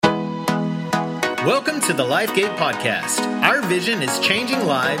Welcome to the LifeGate Podcast. Our vision is changing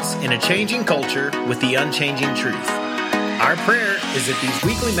lives in a changing culture with the unchanging truth. Our prayer is that these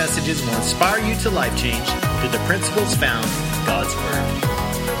weekly messages will inspire you to life change through the principles found in God's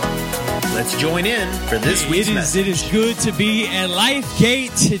Word. Let's join in for this week's message. It is good to be at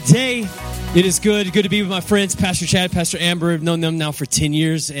LifeGate today. It is good to be with my friends, Pastor Chad, Pastor Amber. I've known them now for 10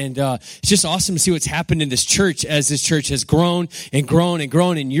 years, and it's just awesome to see what's happened in this church as this church has grown and grown and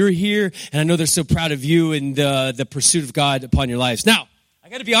grown, and you're here, and I know they're so proud of you and the pursuit of God upon your lives. Now, I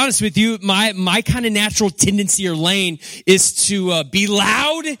got to be honest with you, my kind of natural tendency or lane is to be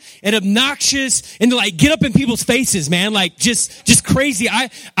loud and obnoxious and to like get up in people's faces, man, like just crazy.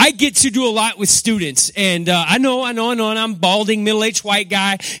 I get to do a lot with students, and I know, and I'm balding, middle-aged white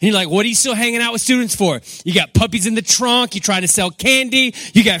guy, and you're like, what are you still hanging out with students for? You got puppies in the trunk, you're trying to sell candy,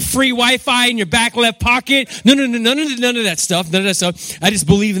 you got free Wi-Fi in your back left pocket. No, none of that stuff. I just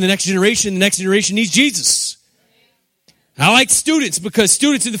believe in the next generation. The next generation needs Jesus. I like students because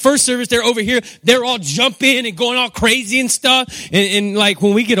students in the first service, they're over here, they're all jumping and going all crazy and stuff. And like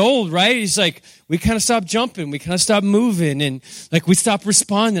when we get old, right, it's like we kind of stop jumping, we kind of stop moving, and like we stop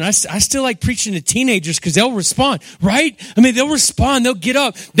responding. I still like preaching to teenagers because they'll respond, right? I mean, they'll respond, they'll get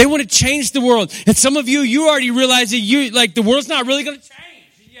up, they want to change the world. And some of you already realize that the world's not really going to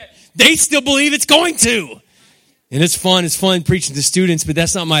change, and yet they still believe it's going to. And it's fun preaching to students, but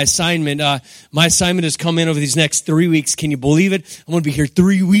that's not my assignment. My assignment has come in over these next 3 weeks. Can you believe it? I'm going to be here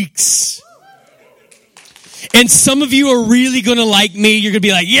 3 weeks. And some of you are really going to like me. You're going to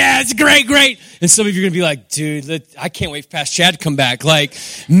be like, yeah, it's great. And some of you are going to be like, dude, I can't wait for Pastor Chad to come back. Like,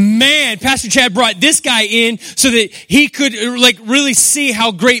 man, Pastor Chad brought this guy in so that he could like really see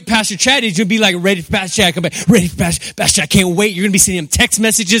how great Pastor Chad is. You'll be like, ready for Pastor Chad to come back. Ready for Pastor Chad. I can't wait. You're going to be sending him text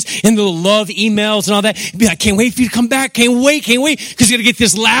messages and little love emails and all that. You'll be like, can't wait for you to come back. Can't wait. Because you're going to get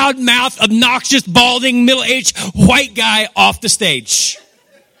this loud mouth, obnoxious, balding, middle-aged white guy off the stage.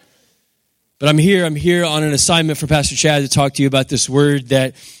 But I'm here on an assignment for Pastor Chad to talk to you about this word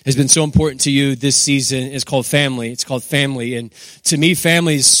that has been so important to you this season. It's called family. It's called family. And to me,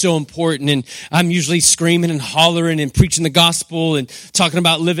 family is so important. And I'm usually screaming and hollering and preaching the gospel and talking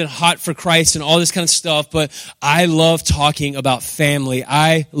about living hot for Christ and all this kind of stuff. But I love talking about family.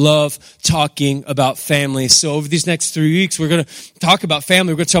 So over these next 3 weeks, we're going to talk about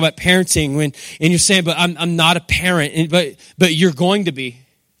family. We're going to talk about parenting. And you're saying, but I'm not a parent. But you're going to be.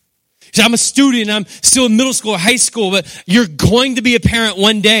 So I'm a student, I'm still in middle school or high school, but you're going to be a parent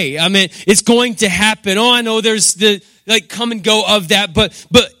one day. I mean, it's going to happen. Oh, I know there's the come and go of that, but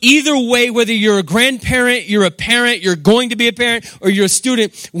either way, whether you're a grandparent, you're a parent, you're going to be a parent, or you're a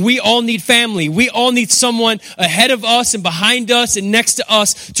student, we all need family. We all need someone ahead of us and behind us and next to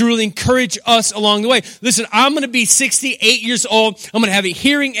us to really encourage us along the way. Listen, I'm going to be 68 years old. I'm going to have a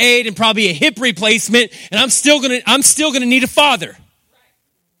hearing aid and probably a hip replacement, and I'm still going to need a father.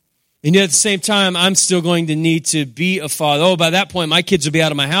 And yet at the same time, I'm still going to need to be a father. Oh, by that point, my kids will be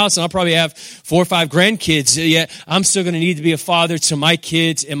out of my house, and I'll probably have 4 or 5 grandkids. Yet I'm still going to need to be a father to my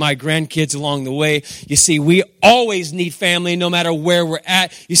kids and my grandkids along the way. You see, we always need family no matter where we're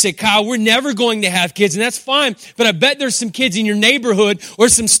at. You say, Kyle, we're never going to have kids, and that's fine. But I bet there's some kids in your neighborhood or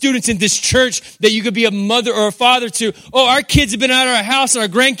some students in this church that you could be a mother or a father to. Oh, our kids have been out of our house, and our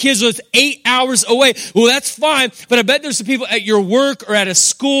grandkids are 8 hours away. Well, that's fine. But I bet there's some people at your work or at a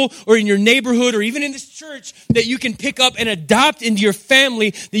school or in your neighborhood or even in this church that you can pick up and adopt into your family,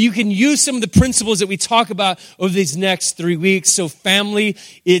 that you can use some of the principles that we talk about over these next 3 weeks. So family,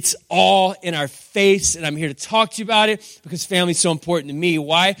 it's all in our face, and I'm here to talk to you about it because family is so important to me.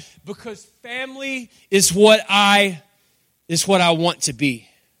 Why? Because family is what I want to be.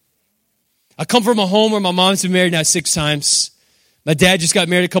 I come from a home where my mom's been married now 6 times. My dad just got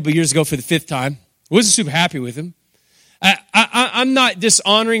married a couple of years ago for the 5th time. I wasn't super happy with him. I'm not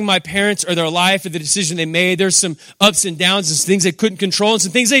dishonoring my parents or their life or the decision they made. There's some ups and downs and some things they couldn't control and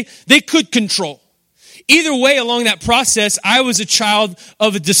some things they could control. Either way, along that process, I was a child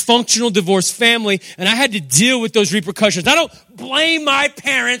of a dysfunctional divorced family, and I had to deal with those repercussions. I don't blame my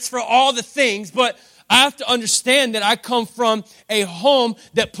parents for all the things, but I have to understand that I come from a home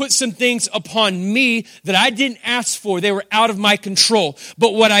that put some things upon me that I didn't ask for. They were out of my control.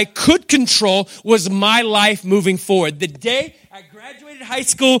 But what I could control was my life moving forward. The day I graduated high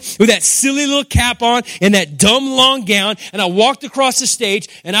school with that silly little cap on and that dumb long gown, and I walked across the stage,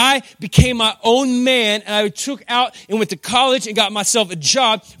 and I became my own man, and I took out and went to college and got myself a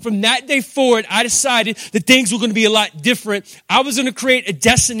job. From that day forward, I decided that things were going to be a lot different. I was going to create a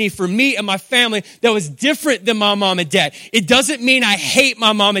destiny for me and my family that was different than my mom and dad. It doesn't mean I hate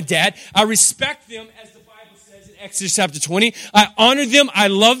my mom and dad. I respect them, as the Bible says in Exodus chapter 20. I honor them. I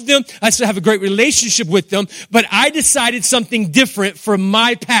love them. I still have a great relationship with them. But I decided something different for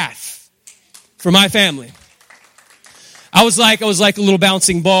my path, for my family. I was like a little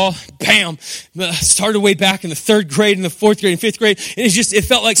bouncing ball. Bam. Started way back in the 3rd grade, in the 4th grade, and 5th grade. And it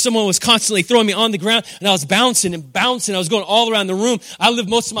felt like someone was constantly throwing me on the ground. And I was bouncing and bouncing. I was going all around the room. I lived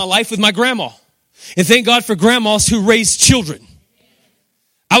most of my life with my grandma. And thank God for grandmas who raised children.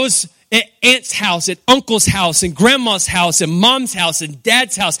 I was at aunt's house, at uncle's house, and grandma's house, and mom's house, and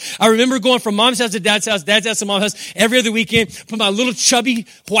dad's house. I remember going from mom's house to dad's house to mom's house every other weekend, put my little chubby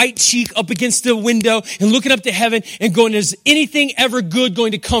white cheek up against the window and looking up to heaven and going, is anything ever good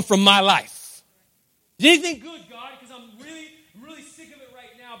going to come from my life? Is anything good, God? Because I'm really sick of it right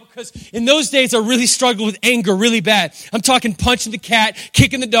now, because in those days I really struggled with anger really bad. I'm talking punching the cat,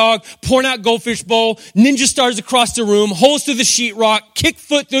 kicking the dog, pouring out goldfish bowl, ninja stars across the room, holes through the sheetrock, kick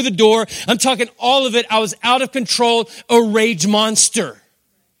foot through the door. I'm talking all of it. I was out of control, a rage monster.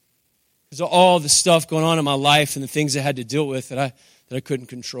 Because of all the stuff going on in my life and the things I had to deal with that I couldn't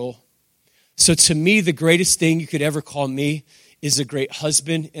control. So to me, the greatest thing you could ever call me is a great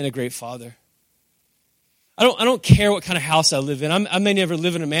husband and a great father. I don't care what kind of house I live in. I may never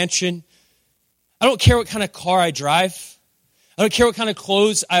live in a mansion. I don't care what kind of car I drive. I don't care what kind of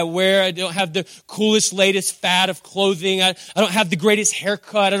clothes I wear. I don't have the coolest, latest fad of clothing. I don't have the greatest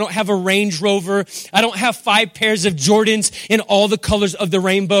haircut. I don't have a Range Rover. I don't have 5 pairs of Jordans in all the colors of the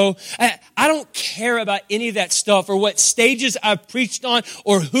rainbow. I don't care about any of that stuff, or what stages I've preached on,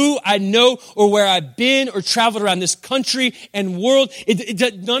 or who I know, or where I've been or traveled around this country and world.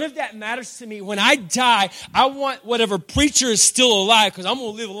 None of that matters to me. When I die, I want whatever preacher is still alive, because I'm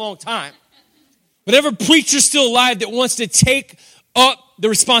going to live a long time. Whatever preacher's still alive that wants to take up the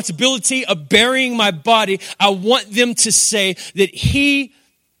responsibility of burying my body, I want them to say that he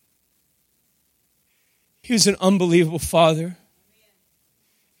was an unbelievable father.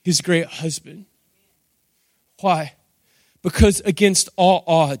 He's a great husband. Why? Because against all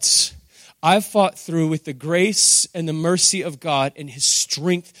odds, I fought through with the grace and the mercy of God and His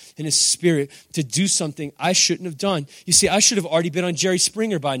strength and His Spirit to do something I shouldn't have done. You see, I should have already been on Jerry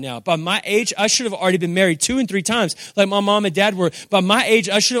Springer by now. By my age, I should have already been married 2 and 3 times like my mom and dad were. By my age,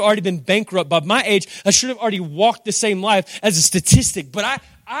 I should have already been bankrupt. By my age, I should have already walked the same life as a statistic. But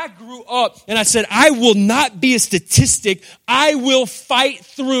I grew up and I said, I will not be a statistic. I will fight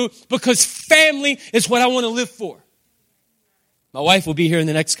through, because family is what I want to live for. My wife will be here in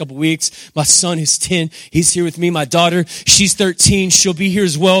the next couple weeks. My son is 10. He's here with me. My daughter, she's 13. She'll be here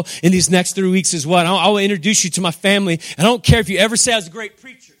as well in these next 3 weeks as well. And I will introduce you to my family. I don't care if you ever say I was a great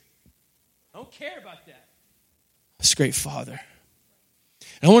preacher. I don't care about that. I was a great father.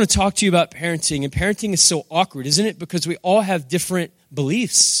 And I want to talk to you about parenting. And parenting is so awkward, isn't it? Because we all have different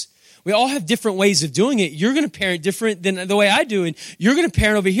beliefs. We all have different ways of doing it. You're going to parent different than the way I do. And you're going to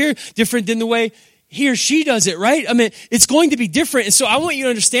parent over here different than the way he or she does it, right? I mean, it's going to be different. And so I want you to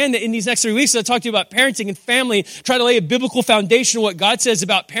understand that in these next 3 weeks, I'll talk to you about parenting and family, try to lay a biblical foundation of what God says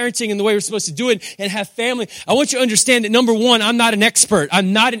about parenting and the way we're supposed to do it and have family. I want you to understand that, number one, I'm not an expert.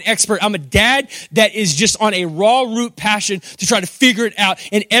 I'm not an expert. I'm a dad that is just on a raw root passion to try to figure it out.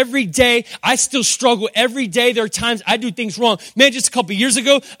 And every day, I still struggle. Every day, there are times I do things wrong. Man, just a couple years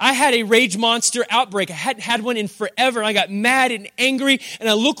ago, I had a rage monster outbreak. I hadn't had one in forever. And I got mad and angry, and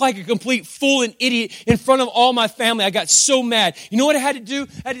I looked like a complete fool and idiot in front of all my family. I got so mad. You know what I had to do?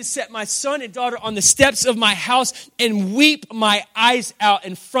 I had to set my son and daughter on the steps of my house and weep my eyes out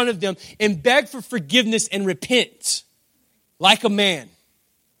in front of them and beg for forgiveness and repent like a man.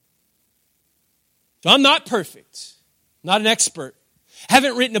 So I'm not perfect. Not an expert.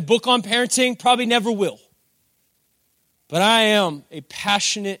 Haven't written a book on parenting. Probably never will. But I am a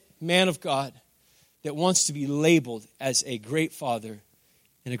passionate man of God that wants to be labeled as a great father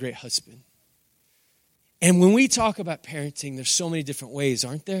and a great husband. And when we talk about parenting, there's so many different ways,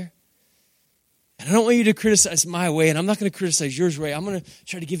 aren't there? And I don't want you to criticize my way, and I'm not going to criticize yours way. I'm going to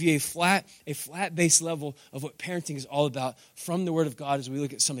try to give you a flat-based level of what parenting is all about from the Word of God as we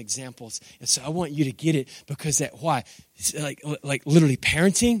look at some examples. And so I want you to get it, because why? It's like literally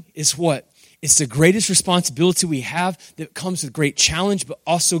parenting is what? It's the greatest responsibility we have that comes with great challenge, but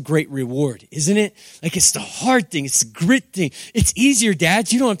also great reward, isn't it? Like, it's the hard thing. It's the grit thing. It's easier,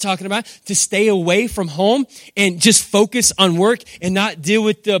 dads, you know what I'm talking about, to stay away from home and just focus on work and not deal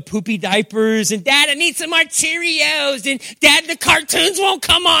with the poopy diapers and, Dad, I need some more Cheerios, and Dad, the cartoons won't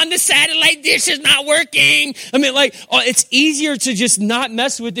come on. The satellite dish is not working. I mean, it's easier to just not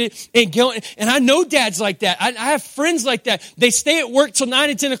mess with it and go. And I know dads like that. I have friends like that. They stay at work till 9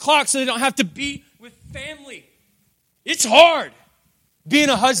 and 10 o'clock so they don't have to be with family. It's hard being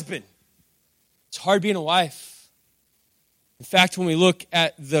a husband. It's hard being a wife. In fact, when we look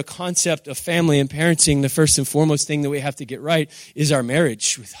at the concept of family and parenting, the first and foremost thing that we have to get right is our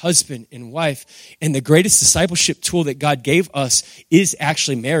marriage with husband and wife. And the greatest discipleship tool that God gave us is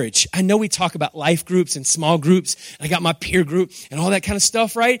actually marriage. I know we talk about life groups and small groups, and I got my peer group and all that kind of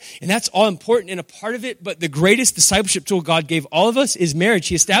stuff, right? And that's all important and a part of it, but the greatest discipleship tool God gave all of us is marriage.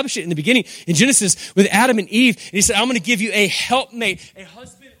 He established it in the beginning in Genesis with Adam and Eve, and he said, I'm going to give you a helpmate, a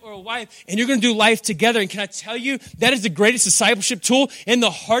husband, or a wife, and you're going to do life together. And can I tell you, that is the greatest discipleship tool and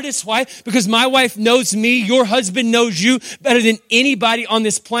the hardest. Why? Because my wife knows me, your husband knows you better than anybody on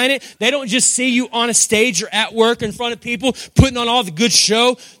this planet. They don't just see you on a stage or at work in front of people, putting on all the good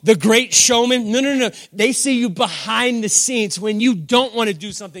show, the great showman. No. They see you behind the scenes when you don't want to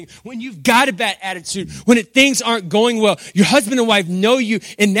do something, when you've got a bad attitude, when things aren't going well. Your husband and wife know you,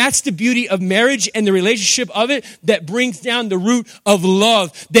 and that's the beauty of marriage and the relationship of it that brings down the root of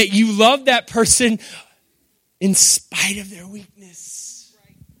love. That you love that person in spite of their weakness.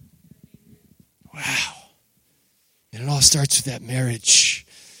 Wow. And it all starts with that marriage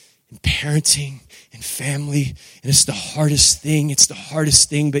and parenting and family. And it's the hardest thing. It's the hardest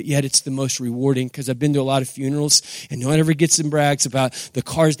thing, but yet it's the most rewarding, because I've been to a lot of funerals and no one ever gets and brags about the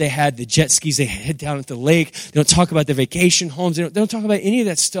cars they had, the jet skis they had down at the lake. They don't talk about their vacation homes. They don't talk about any of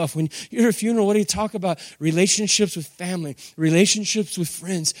that stuff. When you're at a funeral, what do you talk about? Relationships with family, relationships with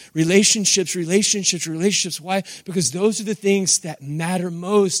friends, relationships. Why? Because those are the things that matter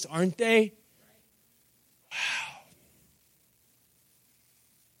most, aren't they? Wow.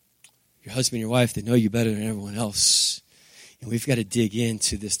 Your husband, your wife, they know you better than everyone else. And we've got to dig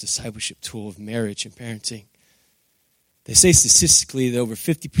into this discipleship tool of marriage and parenting. They say statistically that over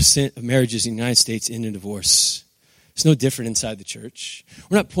 50% of marriages in the United States end in divorce. It's no different inside the church.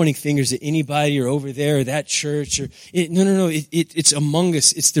 We're not pointing fingers at anybody or over there or that church. No. It's among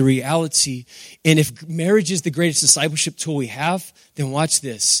us. It's the reality. And if marriage is the greatest discipleship tool we have, then watch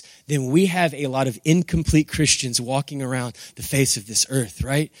this. Then we have a lot of incomplete Christians walking around the face of this earth,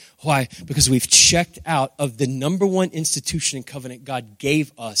 right? Why? Because we've checked out of the number one institution and covenant God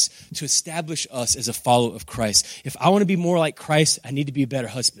gave us to establish us as a follower of Christ. If I want to be more like Christ, I need to be a better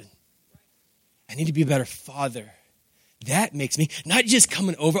husband. I need to be a better father. That makes me not just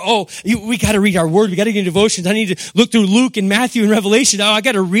coming over, we got to read our word. We got to get devotions. I need to look through Luke and Matthew and Revelation. Oh, I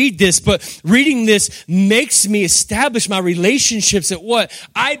got to read this. But reading this makes me establish my relationships at what?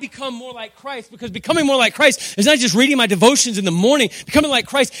 I become more like Christ, because becoming more like Christ is not just reading my devotions in the morning. Becoming like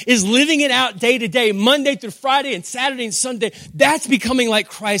Christ is living it out day to day, Monday through Friday and Saturday and Sunday. That's becoming like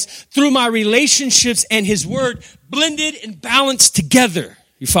Christ through my relationships and his word blended and balanced together.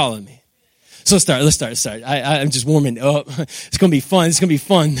 You follow me? So let's start. I'm just warming up. It's going to be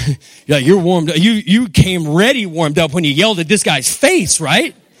fun. Yeah, you're warmed up. You came ready warmed up when you yelled at this guy's face,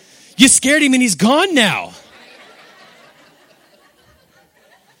 right? You scared him and he's gone now.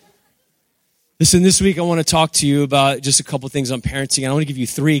 Listen, this week I want to talk to you about just a couple things on parenting. I want to give you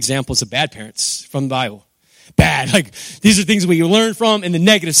 3 examples of bad parents from the Bible. Bad. Like, these are things we learn from in the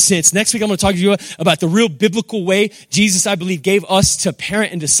negative sense. Next week, I'm going to talk to you about the real biblical way Jesus, I believe, gave us to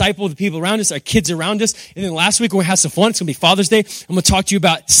parent and disciple the people around us, our kids around us. And then last week, we're going to have some fun. It's going to be Father's Day. I'm going to talk to you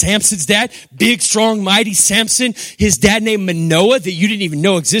about Samson's dad, big, strong, mighty Samson. His dad named Manoah that you didn't even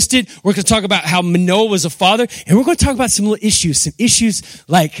know existed. We're going to talk about how Manoah was a father. And we're going to talk about some issues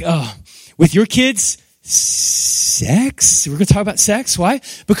like with your kids, sex. We're going to talk about sex. Why?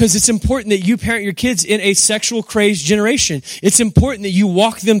 Because it's important that you parent your kids in a sexual crazed generation. It's important that you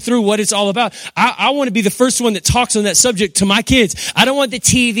walk them through what it's all about. I want to be the first one that talks on that subject to my kids. I don't want the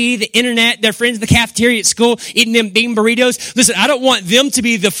TV, the internet, their friends in the cafeteria at school eating them bean burritos. Listen, I don't want them to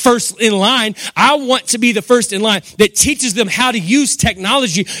be the first in line. I want to be the first in line that teaches them how to use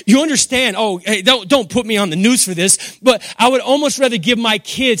technology. You understand? Hey, don't put me on the news for this, but I would almost rather give my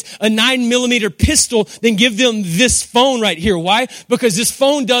kids a 9mm pistol than give them this phone right here. Why? Because this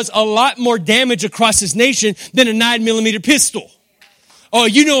phone does a lot more damage across this nation than a 9mm pistol. Oh,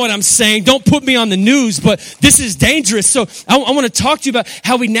 you know what I'm saying. Don't put me on the news, but this is dangerous. So I want to talk to you about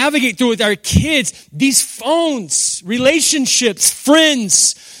how we navigate through with our kids these phones, relationships,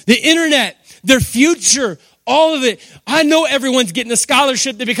 friends, the internet, their future, all of it. I know everyone's getting a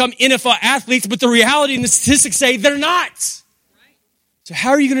scholarship to become NFL athletes, but the reality and the statistics say they're not. So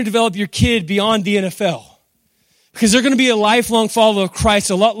how are you going to develop your kid beyond the NFL? Because they're going to be a lifelong follower of Christ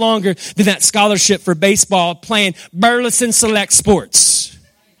a lot longer than that scholarship for baseball playing Burleson Select Sports.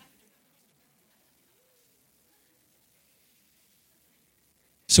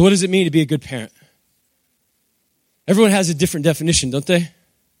 So what does it mean to be a good parent? Everyone has a different definition, don't they?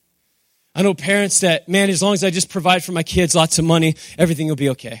 I know parents that, man, as long as I just provide for my kids lots of money, everything will be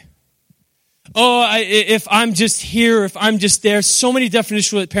okay. If I'm just here, if I'm just there, so many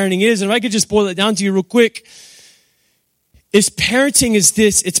definitions of what parenting is. And if I could just boil it down to you real quick, parenting is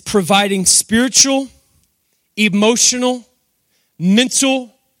this: it's providing spiritual, emotional,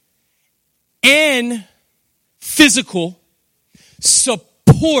 mental, and physical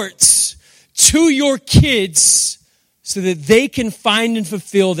supports to your kids so that they can find and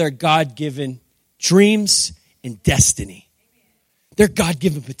fulfill their God-given dreams and destiny. Their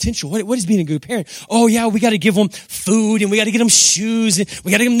God-given potential. What is being a good parent? Oh yeah, we got to give them food, and we got to get them shoes, and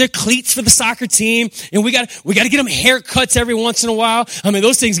we got to give them their cleats for the soccer team, and we got to get them haircuts every once in a while. I mean,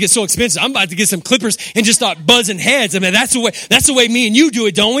 those things get so expensive. I'm about to get some clippers and just start buzzing heads. I mean, that's the way me and you do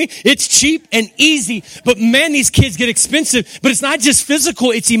it, don't we? It's cheap and easy, but man, these kids get expensive. But it's not just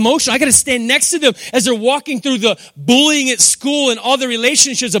physical; it's emotional. I got to stand next to them as they're walking through the bullying at school and all the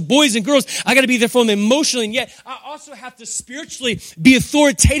relationships of boys and girls. I got to be there for them emotionally, and yet I also have to spiritually be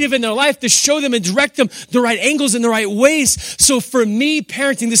authoritative in their life to show them and direct them the right angles and the right ways. So for me,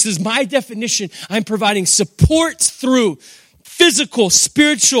 parenting, this is my definition. I'm providing support through physical,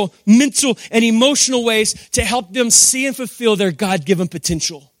 spiritual, mental, and emotional ways to help them see and fulfill their God-given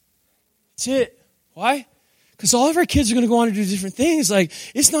potential. That's it. Why? Because all of our kids are going to go on to do different things. Like,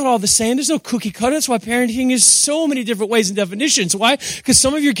 it's not all the same. There's no cookie cutter. That's why parenting is so many different ways and definitions. Why? Because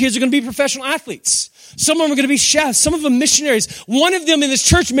some of your kids are going to be professional athletes. Some of them are going to be chefs. Some of them missionaries. One of them in this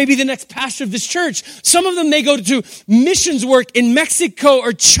church may be the next pastor of this church. Some of them may go to do missions work in Mexico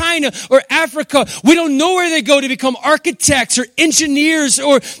or China or Africa. We don't know where they go to become architects or engineers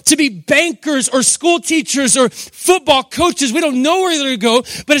or to be bankers or school teachers or football coaches. We don't know where they're going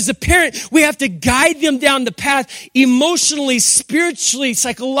to go. But as a parent, we have to guide them down the path emotionally, spiritually,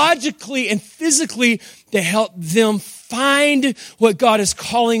 psychologically, and physically to help them find what God is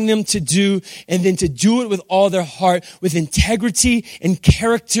calling them to do, and then to do it with all their heart, with integrity and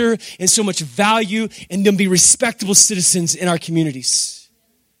character and so much value, and then be respectable citizens in our communities.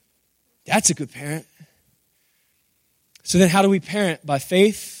 That's a good parent. So then how do we parent? By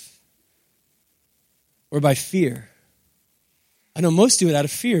faith or by fear? I know most do it out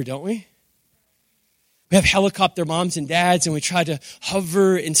of fear, don't we? We have helicopter moms and dads, and we try to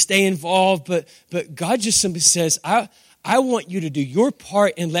hover and stay involved, but God just simply says, I want you to do your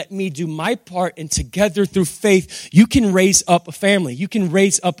part and let me do my part, and together through faith, you can raise up a family. You can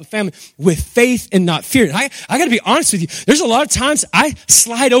raise up a family with faith and not fear. And I got to be honest with you. There's a lot of times I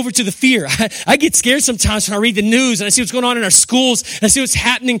slide over to the fear. I get scared sometimes when I read the news and I see what's going on in our schools, and I see what's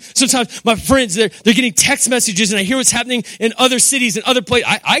happening. Sometimes my friends, they're getting text messages, and I hear what's happening in other cities and other places.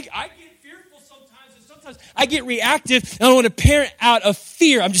 I get reactive, and I don't want to parent out of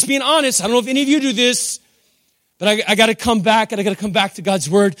fear. I'm just being honest. I don't know if any of you do this, but I got to come back, and I got to come back to God's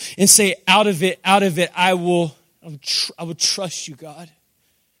word and say, out of it, I will trust you, God.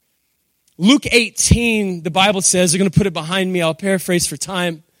 Luke 18, the Bible says, they're going to put it behind me. I'll paraphrase for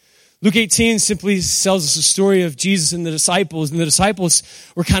time. Luke 18 simply tells us a story of Jesus and the disciples, and the disciples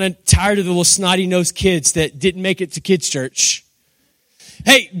were kind of tired of the little snotty-nosed kids that didn't make it to kids' church.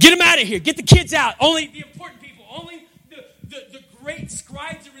 Hey, get them out of here. Get the kids out. Only the important people. Only the great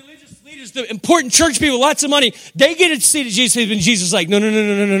scribes and religious leaders, the important church people, lots of money. They get a seat at Jesus. And Jesus is like,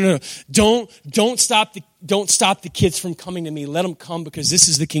 no. Don't stop the kids from coming to me. Let them come, because this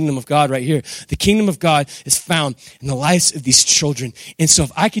is the kingdom of God right here. The kingdom of God is found in the lives of these children. And so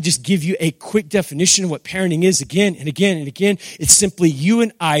if I could just give you a quick definition of what parenting is again and again and again, it's simply you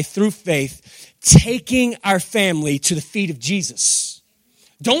and I, through faith, taking our family to the feet of Jesus.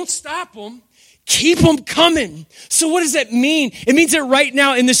 Don't stop them. Keep them coming. So what does that mean? It means that right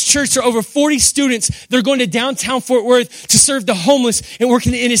now in this church, there are over 40 students. They're going to downtown Fort Worth to serve the homeless and work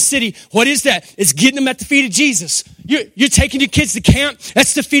in the inner city. What is that? It's getting them at the feet of Jesus. You're taking your kids to camp.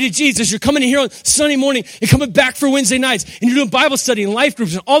 That's the feet of Jesus. You're coming in here on Sunday morning and coming back for Wednesday nights. And you're doing Bible study and life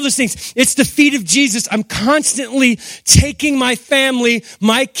groups and all those things. It's the feet of Jesus. I'm constantly taking my family,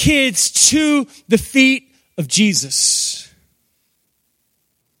 my kids, to the feet of Jesus.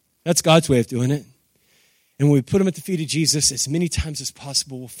 That's God's way of doing it. And when we put them at the feet of Jesus, as many times as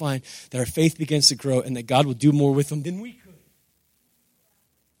possible, we'll find that our faith begins to grow and that God will do more with them than we could.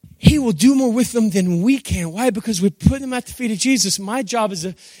 He will do more with them than we can. Why? Because we put them at the feet of Jesus. My job as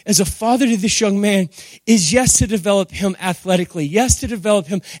a father to this young man is, yes, to develop him athletically. Yes, to develop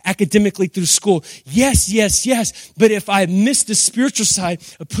him academically through school. Yes. But if I miss the spiritual side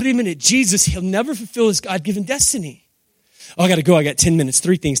of putting him in at Jesus, he'll never fulfill his God-given destiny. Oh, I got to go. I got 10 minutes.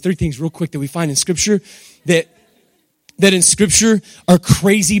 Three things real quick that we find in Scripture that in Scripture are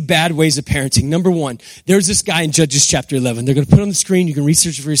crazy bad ways of parenting. Number one, there's this guy in Judges chapter 11. They're going to put it on the screen. You can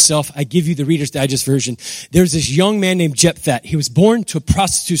research it for yourself. I give you the Reader's Digest version. There's this young man named Jephthah. He was born to a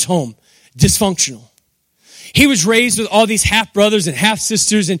prostitute's home. dysfunctional. He was raised with all these half brothers and half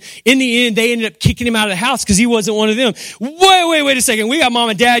sisters, and in the end, they ended up kicking him out of the house because he wasn't one of them. Wait a second. We got mom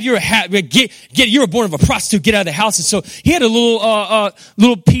and dad. You're you were born of a prostitute. Get out of the house. And so he had a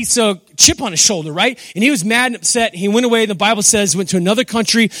little piece of chip on his shoulder, right? And he was mad and upset. He went away. The Bible says went to another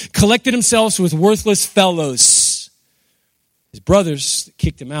country, collected himself with worthless fellows. His brothers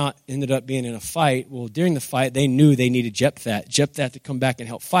kicked him out, ended up being in a fight. Well, during the fight, they knew they needed Jephthah to come back and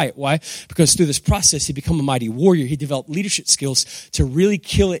help fight. Why? Because through this process, he became a mighty warrior. He developed leadership skills to really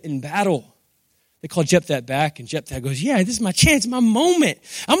kill it in battle. They called Jephthah back, and Jephthah goes, yeah, this is my chance, my moment.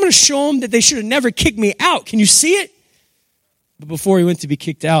 I'm going to show them that they should have never kicked me out. Can you see it? But before he went to be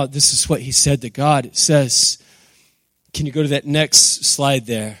kicked out, this is what he said to God. It says, can you go to that next slide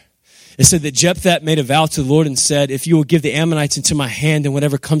there? It said that Jephthah made a vow to the Lord and said, if you will give the Ammonites into my hand and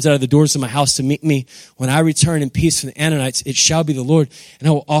whatever comes out of the doors of my house to meet me, when I return in peace from the Ammonites, it shall be the Lord, and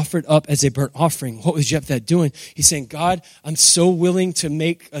I will offer it up as a burnt offering. What was Jephthah doing? He's saying, God, I'm so willing to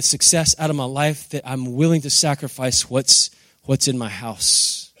make a success out of my life that I'm willing to sacrifice what's in my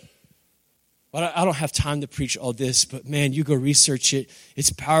house. But I don't have time to preach all this, but man, you go research it.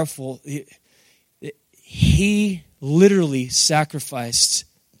 It's powerful. He literally sacrificed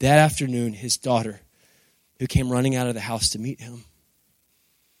that afternoon, his daughter, who came running out of the house to meet him.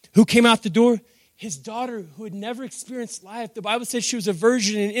 Who came out the door? His daughter, who had never experienced life. The Bible says she was a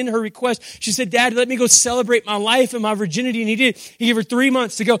virgin, and in her request, she said, Dad, let me go celebrate my life and my virginity. And he did. He gave her 3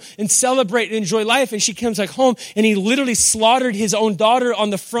 months to go and celebrate and enjoy life. And she comes like home, and he literally slaughtered his own daughter on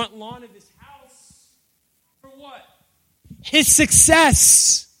the front lawn of his house. For what? His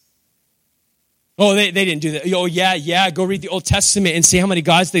success. Oh, they didn't do that. Oh, yeah. Go read the Old Testament and see how many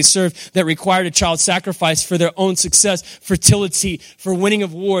gods they served that required a child sacrifice for their own success, fertility, for winning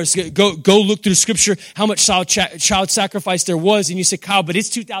of wars. Go look through Scripture how much child sacrifice there was. And you say, Kyle, but it's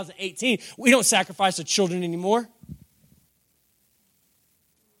 2018. We don't sacrifice our children anymore.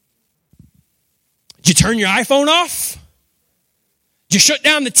 Did you turn your iPhone off? Did you shut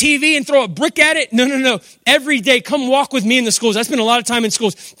down the TV and throw a brick at it? No. Every day, come walk with me in the schools. I spend a lot of time in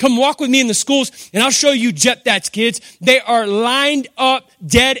schools. Come walk with me in the schools, and I'll show you Jephthah's kids. They are lined up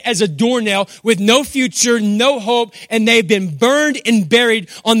dead as a doornail with no future, no hope, and they've been burned and buried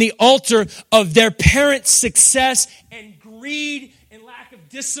on the altar of their parents' success and greed and lack of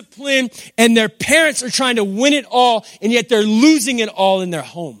discipline. And their parents are trying to win it all, and yet they're losing it all in their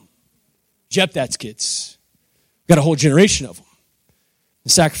home. Jephthah's kids. Got a whole generation of them. The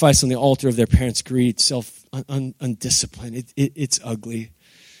sacrifice on the altar of their parents' greed, undisciplined. It's ugly.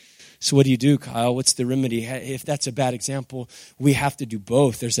 So what do you do, Kyle? What's the remedy? If that's a bad example, we have to do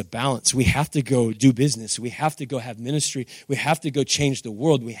both. There's a balance. We have to go do business. We have to go have ministry. We have to go change the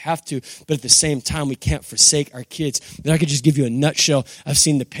world. We have to, but at the same time, we can't forsake our kids. Then I could just give you a nutshell. I've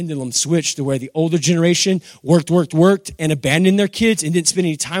seen the pendulum switch to where the older generation worked, and abandoned their kids and didn't spend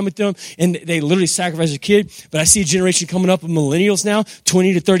any time with them, and they literally sacrificed their kid. But I see a generation coming up of millennials now,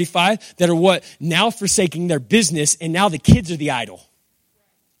 20 to 35, that are now forsaking their business, and now the kids are the idol.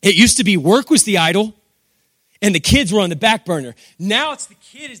 It used to be work was the idol, and the kids were on the back burner. Now it's the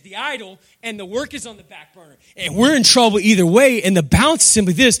kid is the idol, and the work is on the back burner. And we're in trouble either way, and the balance is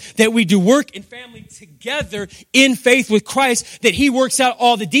simply this, that we do work and family together in faith with Christ, that he works out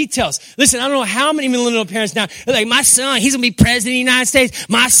all the details. Listen, I don't know how many millennial parents now, they're like, my son, he's going to be president of the United States.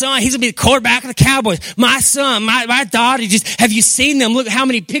 My son, he's going to be the quarterback of the Cowboys. My son, my daughter, have you seen them? Look how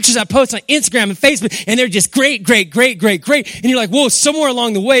many pictures I post on Instagram and Facebook, and they're just great. And you're like, whoa, somewhere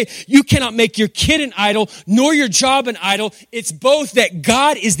along the way, you cannot make your kid an idol, nor your job an idol. It's both that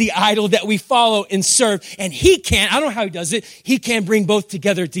God is the idol that we follow and serve, and he can, I don't know how he does it, he can bring both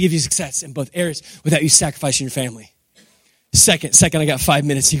together to give you success in both areas without you sacrificing your family. Second, I got 5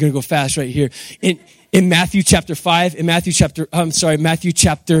 minutes. You're going to go fast right here. In Matthew chapter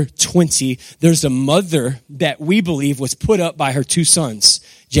 20, there's a mother that we believe was put up by her 2 sons,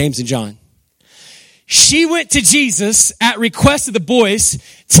 James and John. She went to Jesus at request of the boys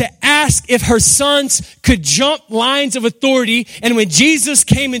to ask if her sons could jump lines of authority. And when Jesus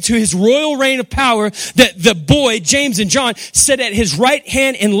came into his royal reign of power, that the boy, James and John, sat at his right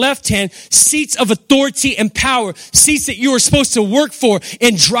hand and left hand, seats of authority and power, seats that you were supposed to work for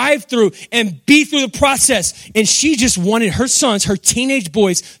and drive through and be through the process. And she just wanted her sons, her teenage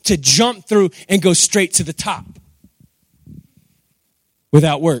boys, to jump through and go straight to the top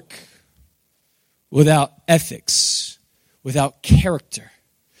without work, without ethics, without character,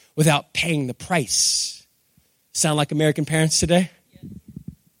 without paying the price. Sound like American parents today?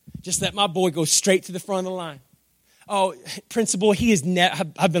 Just let my boy go straight to the front of the line. oh, principal,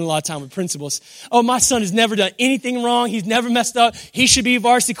 I've been a lot of time with principals. Oh, my son has never done anything wrong. He's never messed up. He should be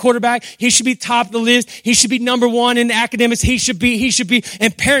varsity quarterback. He should be top of the list. He should be number one in the academics. He should be.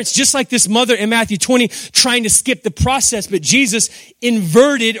 And parents, just like this mother in Matthew 20, trying to skip the process, but Jesus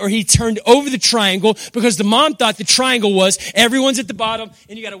inverted, or he turned over the triangle, because the mom thought the triangle was everyone's at the bottom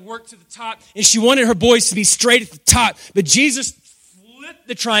and you got to work to the top. And she wanted her boys to be straight at the top. But Jesus flipped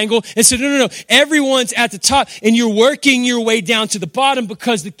the triangle and said, no, everyone's at the top and you're working your way down to the bottom,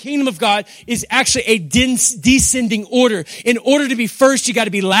 because the kingdom of God is actually a descending order. In order to be first, you got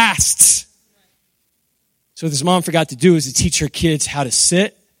to be last. So what this mom forgot to do is to teach her kids how to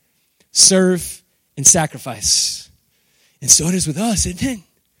sit, serve, and sacrifice. And so it is with us, isn't it?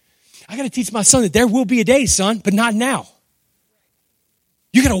 I got to teach my son that there will be a day, son, but not now.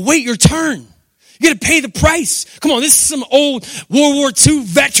 You got to wait your turn. You got to pay the price. Come on, this is some old World War II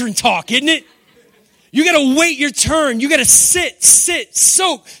veteran talk, isn't it? You got to wait your turn. You got to sit,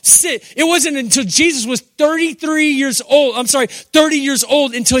 soak, sit. It wasn't until Jesus was 30 years old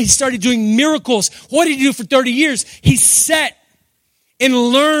until he started doing miracles. What did he do for 30 years? He sat and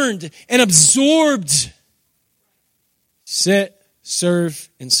learned and absorbed. Sit, serve,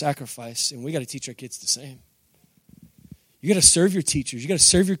 and sacrifice. And we got to teach our kids the same. You got to serve your teachers. You got to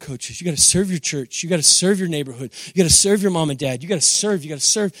serve your coaches. You got to serve your church. You got to serve your neighborhood. You got to serve your mom and dad. You got to serve. And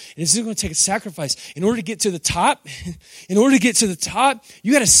it's going to take a sacrifice. In order to get to the top,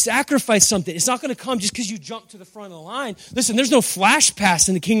 you got to sacrifice something. It's not going to come just because you jump to the front of the line. Listen, there's no flash pass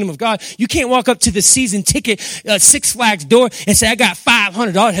in the kingdom of God. You can't walk up to the season ticket, Six Flags door and say, I got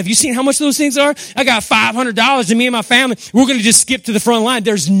 $500. Have you seen how much those things are? I got $500 and me and my family, we're going to just skip to the front line.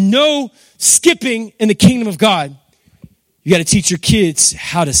 There's no skipping in the kingdom of God. You got to teach your kids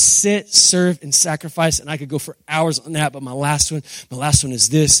how to sit, serve, and sacrifice. And I could go for hours on that, but my last one is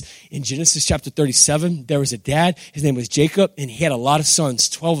this. In Genesis chapter 37, there was a dad. His name was Jacob, and he had a lot of sons,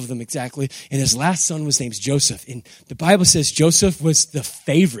 12 of them exactly. And his last son was named Joseph. And the Bible says Joseph was the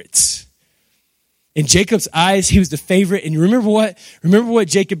favorite. In Jacob's eyes, he was the favorite. And you remember what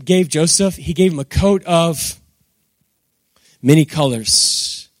Jacob gave Joseph? He gave him a coat of many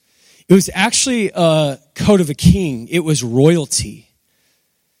colors. It was actually a coat of a king. It was royalty.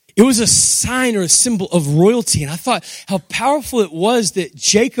 It was a sign or a symbol of royalty. And I thought how powerful it was that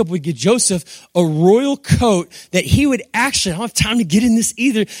Jacob would give Joseph a royal coat that he would actually, I don't have time to get in this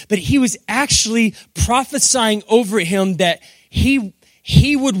either, but he was actually prophesying over him that he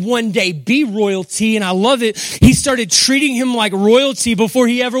would one day be royalty. And I love it. He started treating him like royalty before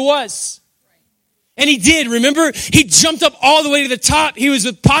he ever was. And he did, remember? He jumped up all the way to the top. He was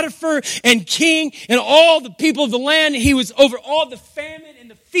with Potiphar and king and all the people of the land. He was over all the famine and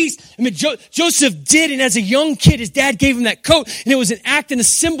the feast. I mean, Joseph did, and as a young kid, his dad gave him that coat, and it was an act and a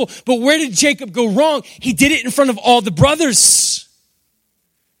symbol. But where did Jacob go wrong? He did it in front of all the brothers.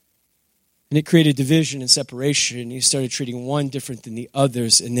 And it created division and separation. He started treating one different than the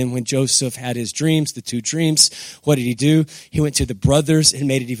others. And then when Joseph had his dreams, the two dreams, what did he do? He went to the brothers and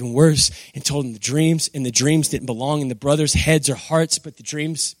made it even worse and told them the dreams. And the dreams didn't belong in the brothers' heads or hearts, but the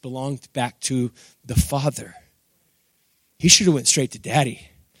dreams belonged back to the father. He should have went straight to daddy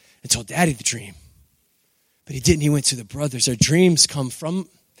and told daddy the dream. But he didn't. He went to the brothers. Our dreams come from...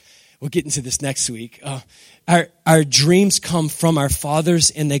 We'll get into this next week. Our dreams come from our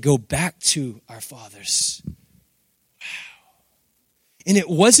fathers, and they go back to our fathers. Wow. And it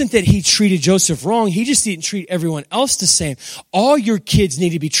wasn't that he treated Joseph wrong. He just didn't treat everyone else the same. All your kids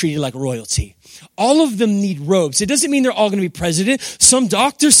need to be treated like royalty. All of them need robes. It doesn't mean they're all going to be president. Some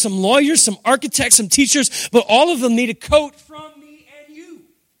doctors, some lawyers, some architects, some teachers, but all of them need a coat from me and you.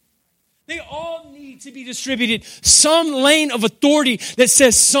 They all need to be distributed. Some lane of authority that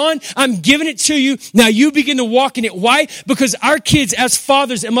says, son, I'm giving it to you. Now you begin to walk in it. Why? Because our kids as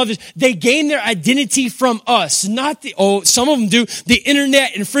fathers and mothers, they gain their identity from us. Some of them do, the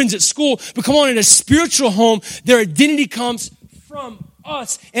internet and friends at school. But come on, in a spiritual home, their identity comes from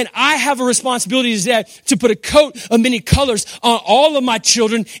us. And I have a responsibility as dad to put a coat of many colors on all of my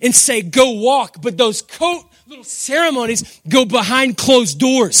children and say, go walk. But those little ceremonies go behind closed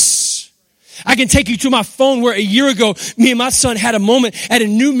doors. I can take you to my phone where a year ago, me and my son had a moment at a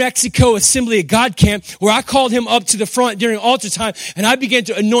New Mexico Assembly of God camp where I called him up to the front during altar time and I began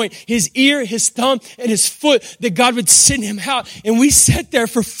to anoint his ear, his thumb, and his foot that God would send him out. And we sat there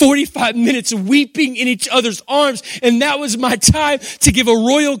for 45 minutes weeping in each other's arms. And that was my time to give a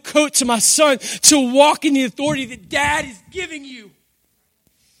royal coat to my son to walk in the authority that dad is giving you.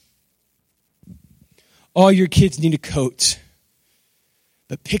 All your kids need a coat.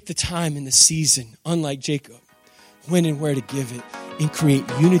 But pick the time in the season, unlike Jacob, when and where to give it, and create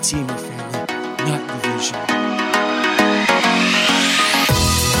unity in your family, not division.